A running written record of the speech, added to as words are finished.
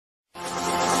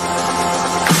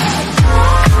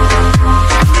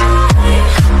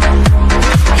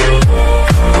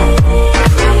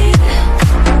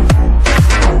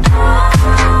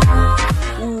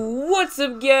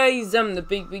I'm the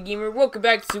Big Gamer. Welcome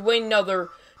back to another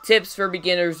Tips for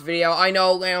Beginners video. I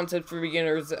know, land Tips for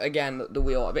Beginners, again, the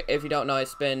wheel. If you don't know, I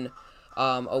spin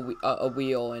a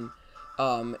wheel, and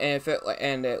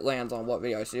it lands on what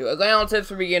video I should do. Land Tips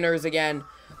for Beginners again.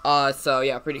 So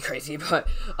yeah, pretty crazy, but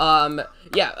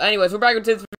yeah. Anyways, we're back with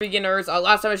Tips for Beginners.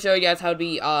 Last time I showed you guys how to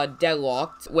be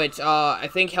deadlocked, which I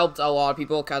think helped a lot of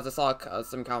people, because I saw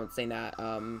some comments saying that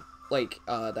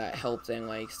that helped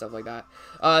and stuff like that.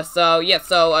 So yeah,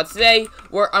 today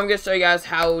I'm gonna show you guys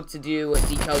how to do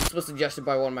DeCode. This was suggested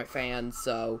by one of my fans.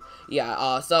 So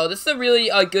yeah, so this is a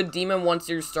really good demon once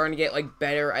you're starting to get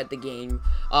better at the game.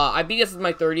 I beat this with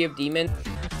my 30th demon.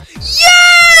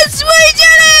 Yes, we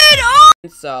did it! Oh!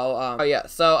 So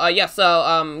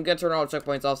I'm gonna turn all the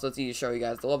checkpoints off so it's easy to show you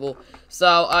guys the level.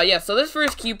 So yeah, so this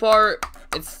first Q part,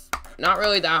 it's not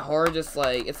really that hard, just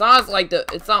it's not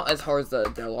as hard as the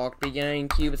deadlock beginning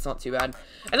cube. It's not too bad.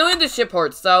 And then we have the ship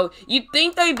part. So you'd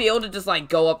think they'd be able to just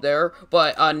go up there,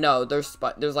 but no, there's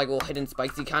little hidden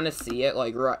spikes. You kind of see it,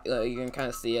 you can kind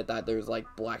of see it that there's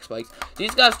black spikes. So you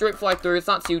just gotta straight fly through. It's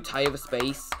not too tight of a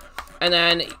space. And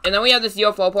then we have this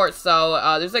UFO part. So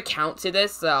there's a count to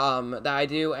this that I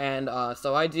do, and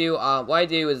so I do what I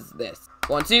do is this: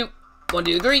 1, 2, 1,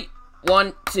 2, 3.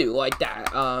 1, 2, like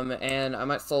that. And I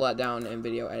might slow that down in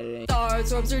video editing.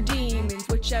 Stars, orbs, or demons,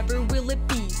 whichever will it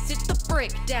be? Sit the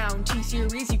frick down,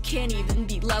 T-Series, you can't even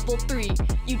beat level 3.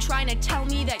 You trying to tell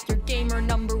me that you're gamer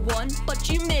 #1, but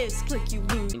you misclick, you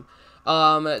lose.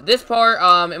 This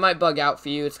part, it might bug out for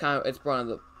you. It's one of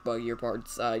the buggier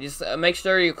parts. Just make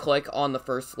sure you click on the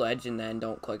first ledge and then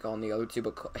don't click on the other two,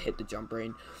 but hit the jump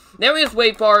ring. Then we have this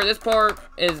wave part. This part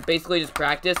is basically just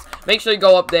practice. Make sure you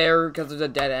go up there because there's a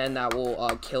dead end that will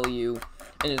kill you,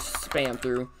 and just spam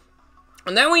through.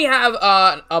 And then we have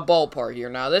a ball part here.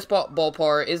 Now this ball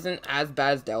part isn't as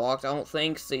bad as deadlocked, I don't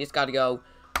think. So you just gotta go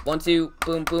 1, 2,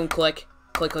 boom, boom, click,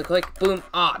 click, click, click, boom.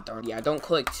 Ah, darn. Yeah, don't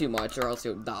click too much or else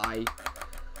you'll die.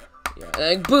 Yeah, and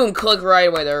then boom, click right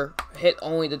away there. Hit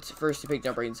only the first 2 big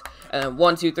jump rings. And then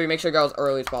 1, 2, 3, make sure you go as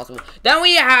early as possible. Then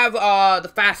we have the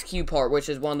fast Q part, which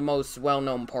is one of the most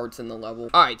well-known parts in the level.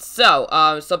 Alright, so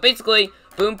basically,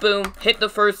 boom, boom, hit the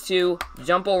first 2,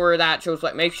 jump over that,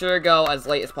 make sure to go as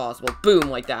late as possible. Boom,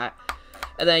 like that.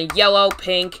 And then yellow,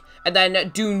 pink, and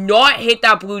then do not hit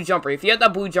that blue jump ring. If you hit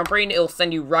that blue jump ring, it'll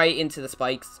send you right into the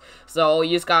spikes. So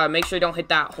you just gotta make sure you don't hit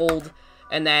that hold.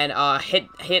 And then hit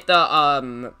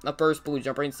the first blue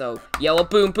jump ring. So yellow,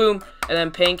 boom, boom, and then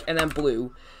pink, and then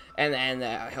blue, and then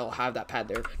he'll have that pad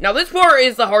there. Now this part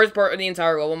is the hardest part of the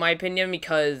entire level, in my opinion,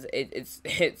 because it's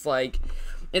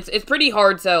pretty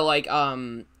hard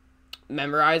to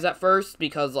memorize at first,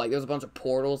 because there's a bunch of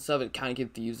portals, so it kind of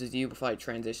confuses you before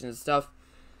transitions and stuff.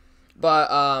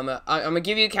 But I'm gonna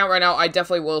give you a count right now. I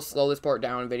definitely will slow this part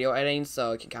down in video editing,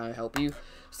 so it can kind of help you.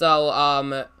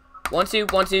 So 1, 2,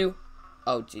 1, 2.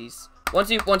 Oh, jeez. 1,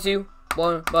 2, 1, 2,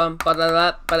 1, bum, ba da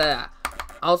da ba da.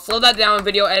 I'll slow that down in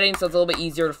video editing so it's a little bit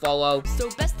easier to follow. So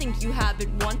best think you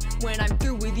haven't won. When I'm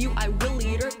through with you, I will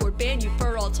either or ban you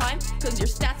for all time. Cause your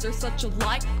stats are such a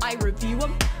lie. I review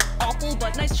them. Awful,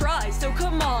 but nice try. So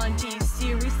come on,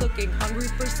 T-Series, looking hungry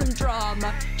for some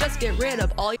drama. Just get rid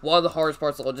of all. One of the hardest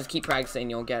parts, so just keep practicing,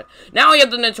 you'll get it. Now we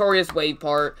have the notorious wave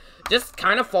part. Just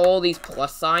kind of follow these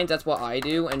plus signs. That's what I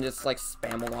do, and just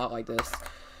spam a lot like this.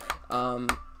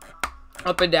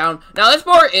 Up and down. Now this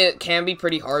part, it can be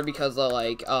pretty hard because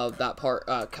of that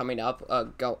part coming up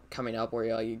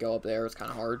where you go up there. It's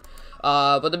kind of hard.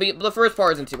 But the first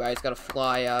part isn't too bad. You just gotta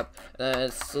fly up, and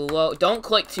then slow. Don't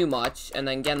click too much, and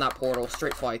then get in that portal,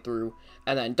 straight fly through,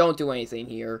 and then don't do anything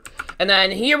here. And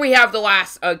then here we have the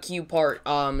last Q part.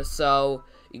 So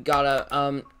you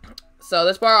gotta So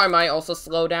this part I might also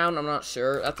slow down. I'm not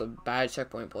sure. That's a bad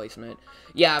checkpoint placement.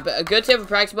 Yeah, but a good tip for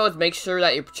practice mode is make sure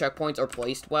that your checkpoints are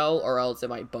placed well, or else it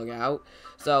might bug out.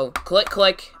 So click,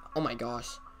 click. Oh my gosh.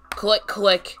 Click,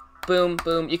 click. Boom,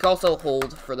 boom. You can also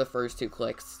hold for the first 2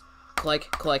 clicks.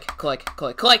 Click, click, click,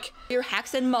 click, click. Your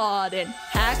hacks and modding,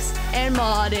 hacks and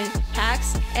modding,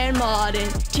 hacks and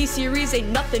modding. T-Series ain't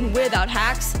nothing without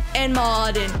hacks and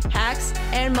modding, hacks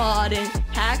and modding,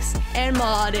 hacks and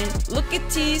modding. Look at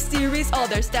T-Series, all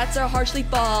their stats are harshly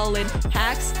falling.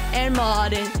 Hacks and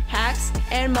modding, hacks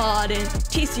and modding.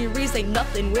 T-Series ain't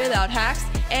nothing without hacks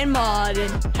and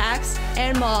modding, hacks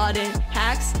and modding,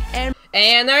 hacks and.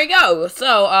 And there you go.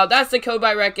 So, that's the code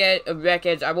by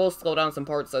Wreckage. I will slow down some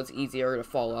parts so it's easier to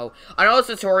follow. I know this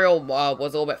tutorial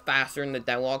was a little bit faster than the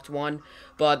deadlocked one,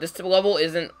 but this level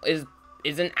isn't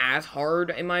as hard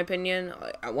in my opinion.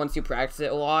 Once you practice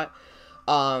it a lot,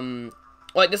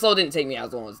 this level didn't take me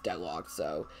as long as deadlocked.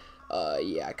 So,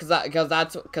 Yeah,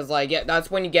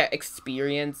 that's when you get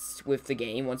experience with the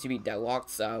game once you beat deadlocked.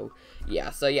 So yeah,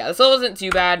 this level isn't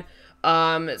too bad.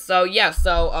 So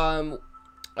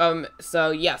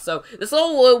this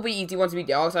level will be easy once you beat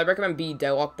deadlocked. So I recommend beat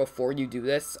deadlocked before you do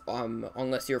this.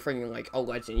 Unless you're freaking like a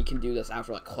legend, you can do this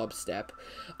after like club step.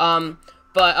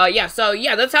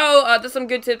 That's how, that's some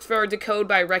good tips for DeCode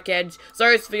by Wreck-Edge.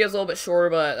 Sorry, this video's a little bit shorter,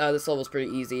 but, this level's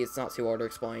pretty easy. It's not too hard to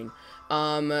explain.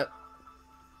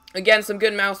 Again, some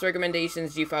good mouse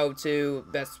recommendations.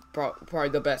 G502, probably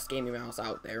the best gaming mouse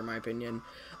out there, in my opinion.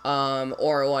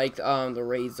 Or like, the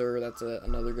Razer, that's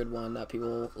another good one that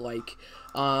people like.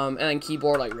 And then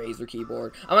keyboard, like Razer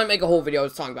keyboard. I might make a whole video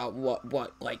just talking about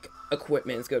what like,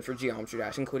 equipment is good for Geometry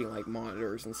Dash, including, like,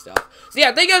 monitors and stuff. So,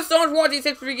 yeah, thank you guys so much for watching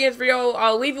this games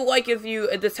video. Leave a like if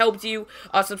this helped you.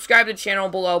 Subscribe to the channel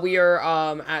below. We're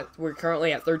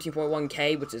currently at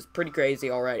 13.1K, which is pretty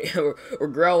crazy already. We're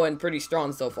growing pretty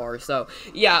strong so far. So,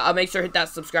 yeah, make sure to hit that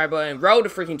subscribe button. Road to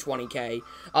freaking 20K.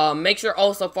 Make sure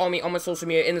also follow me on my social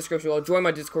media in the description below. Join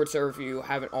my Discord server if you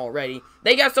haven't already.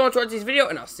 Thank you guys so much for watching this video,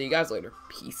 and I'll see you guys later.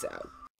 Peace out.